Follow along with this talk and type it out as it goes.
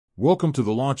Welcome to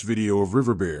the launch video of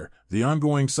Riverbear, the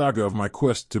ongoing saga of my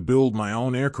quest to build my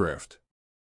own aircraft.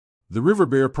 The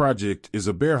Riverbear project is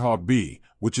a Bearhawk B,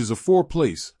 which is a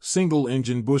 4-place,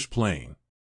 single-engine bush plane.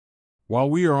 While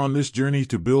we are on this journey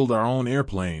to build our own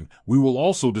airplane, we will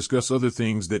also discuss other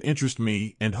things that interest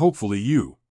me and hopefully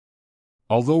you.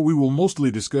 Although we will mostly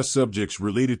discuss subjects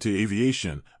related to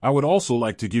aviation, I would also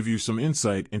like to give you some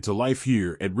insight into life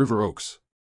here at River Oaks.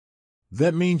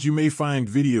 That means you may find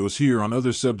videos here on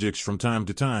other subjects from time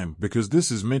to time, because this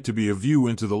is meant to be a view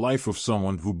into the life of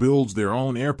someone who builds their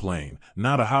own airplane,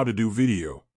 not a how-to-do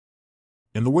video.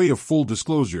 In the way of full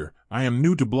disclosure, I am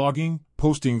new to blogging,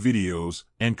 posting videos,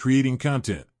 and creating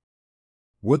content.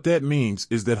 What that means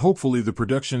is that hopefully the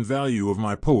production value of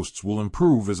my posts will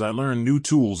improve as I learn new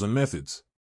tools and methods.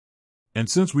 And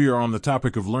since we are on the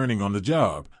topic of learning on the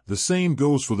job, the same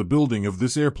goes for the building of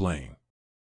this airplane.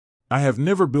 I have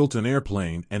never built an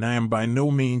airplane and I am by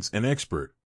no means an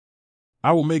expert.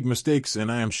 I will make mistakes and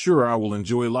I am sure I will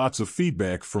enjoy lots of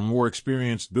feedback from more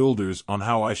experienced builders on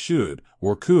how I should,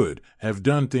 or could, have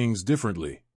done things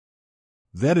differently.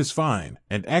 That is fine,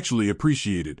 and actually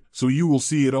appreciated, so you will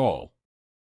see it all.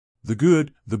 The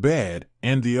good, the bad,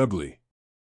 and the ugly.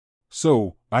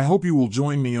 So, I hope you will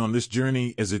join me on this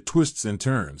journey as it twists and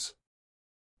turns.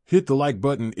 Hit the like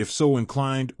button if so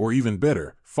inclined, or even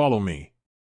better, follow me.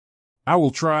 I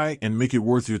will try and make it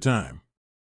worth your time.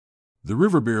 The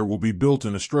Riverbear will be built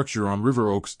in a structure on River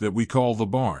Oaks that we call the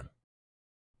barn.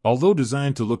 Although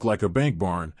designed to look like a bank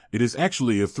barn, it is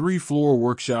actually a 3-floor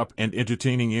workshop and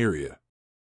entertaining area.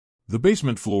 The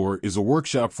basement floor is a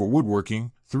workshop for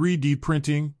woodworking, 3D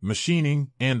printing,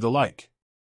 machining, and the like.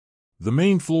 The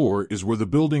main floor is where the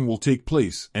building will take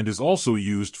place and is also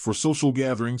used for social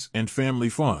gatherings and family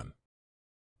fun.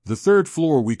 The 3rd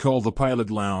floor we call the pilot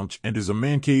lounge and is a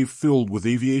man cave filled with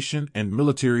aviation and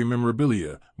military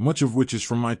memorabilia, much of which is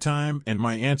from my time and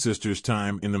my ancestors'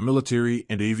 time in the military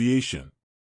and aviation.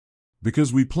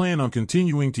 Because we plan on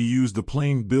continuing to use the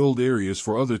plane build areas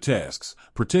for other tasks,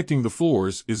 protecting the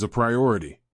floors is a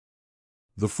priority.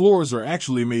 The floors are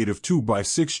actually made of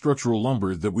 2x6 structural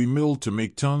lumber that we milled to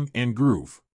make tongue and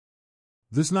groove.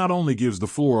 This not only gives the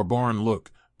floor a barn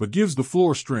look, but gives the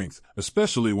floor strength,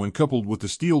 especially when coupled with the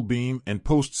steel beam and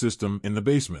post system in the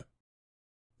basement.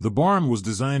 The barn was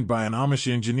designed by an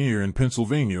Amish engineer in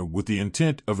Pennsylvania with the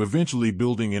intent of eventually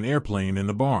building an airplane in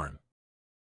the barn.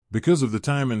 Because of the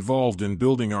time involved in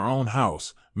building our own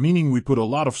house, meaning we put a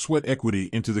lot of sweat equity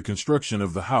into the construction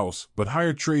of the house but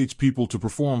hired tradespeople to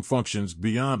perform functions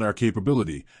beyond our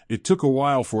capability, it took a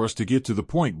while for us to get to the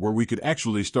point where we could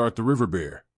actually start the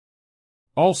Riverbear.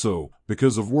 Also,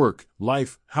 because of work,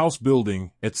 life, house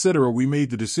building, etc., we made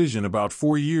the decision about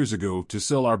 4 years ago to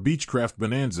sell our Beechcraft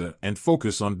Bonanza and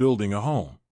focus on building a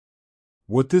home.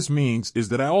 What this means is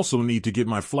that I also need to get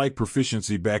my flight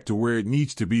proficiency back to where it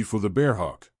needs to be for the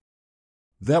Bearhawk.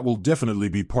 That will definitely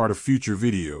be part of future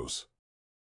videos.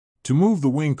 To move the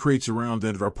wing crates around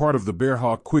that are part of the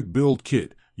Bearhawk quick build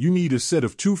kit, you need a set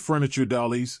of 2 furniture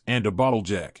dollies and a bottle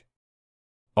jack.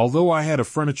 Although I had a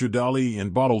furniture dolly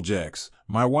and bottle jacks,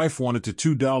 my wife wanted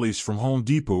 2 dollies from Home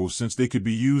Depot since they could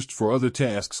be used for other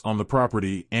tasks on the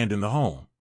property and in the home.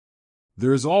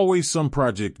 There is always some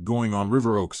project going on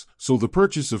River Oaks, so the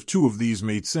purchase of 2 of these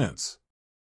made sense.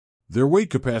 Their weight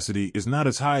capacity is not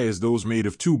as high as those made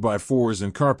of 2x4s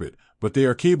and carpet, but they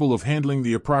are capable of handling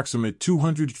the approximate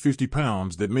 250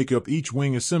 pounds that make up each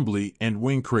wing assembly and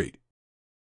wing crate.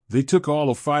 They took all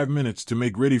of 5 minutes to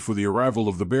make ready for the arrival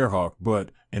of the Bearhawk,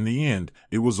 but, in the end,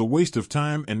 it was a waste of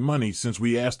time and money since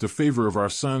we asked a favor of our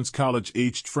son's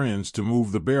college-aged friends to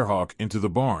move the Bearhawk into the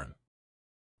barn.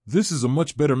 This is a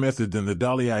much better method than the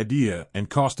dolly idea and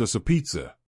cost us a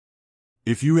pizza.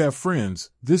 If you have friends,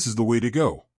 this is the way to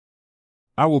go.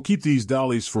 I will keep these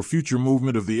dollies for future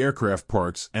movement of the aircraft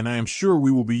parts, and I am sure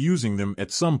we will be using them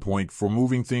at some point for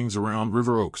moving things around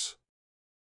River Oaks.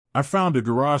 I found a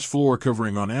garage floor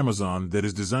covering on Amazon that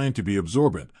is designed to be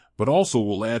absorbent, but also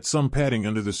will add some padding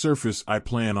under the surface I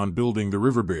plan on building the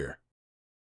Riverbear.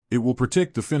 It will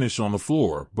protect the finish on the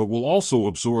floor, but will also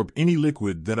absorb any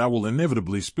liquid that I will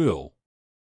inevitably spill.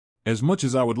 As much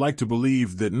as I would like to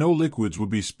believe that no liquids would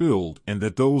be spilled and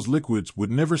that those liquids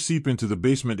would never seep into the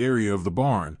basement area of the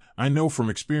barn, I know from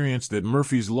experience that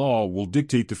Murphy's Law will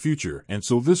dictate the future, and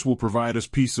so this will provide us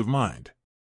peace of mind.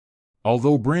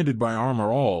 Although branded by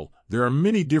Armor All, there are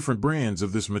many different brands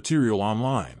of this material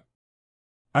online.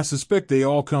 I suspect they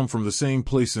all come from the same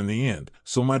place in the end,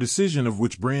 so my decision of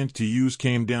which brand to use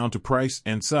came down to price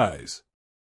and size.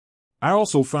 I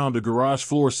also found a garage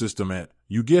floor system at,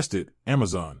 you guessed it,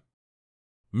 Amazon.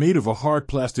 Made of a hard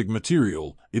plastic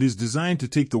material, it is designed to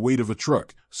take the weight of a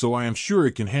truck, so I am sure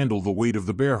it can handle the weight of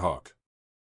the Bearhawk.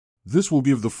 This will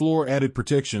give the floor added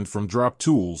protection from dropped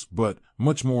tools, but,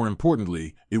 much more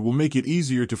importantly, it will make it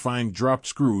easier to find dropped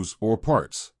screws or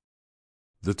parts.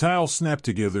 The tiles snap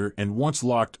together and once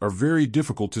locked are very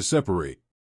difficult to separate.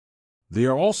 They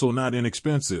are also not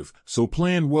inexpensive, so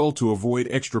plan well to avoid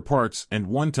extra parts and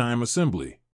one-time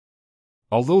assembly.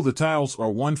 Although the tiles are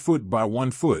 1 foot by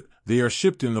 1 foot, they are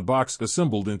shipped in the box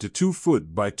assembled into 2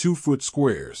 foot by 2 foot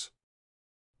squares.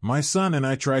 My son and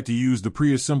I tried to use the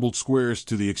pre-assembled squares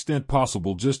to the extent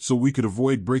possible just so we could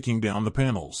avoid breaking down the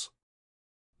panels.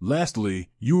 Lastly,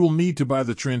 you will need to buy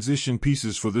the transition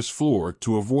pieces for this floor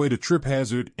to avoid a trip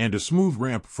hazard and a smooth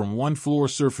ramp from one floor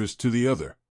surface to the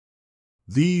other.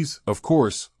 These, of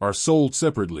course, are sold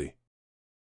separately.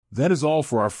 That is all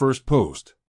for our first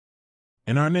post.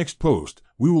 In our next post,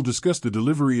 we will discuss the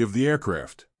delivery of the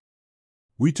aircraft.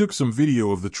 We took some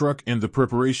video of the truck and the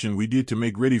preparation we did to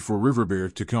make ready for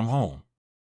Riverbear to come home.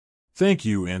 Thank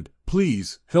you, and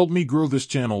please help me grow this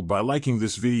channel by liking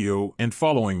this video and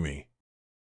following me.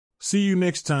 See you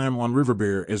next time on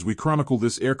Riverbear as we chronicle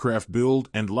this aircraft build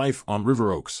and life on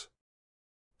River Oaks.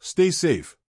 Stay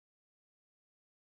safe.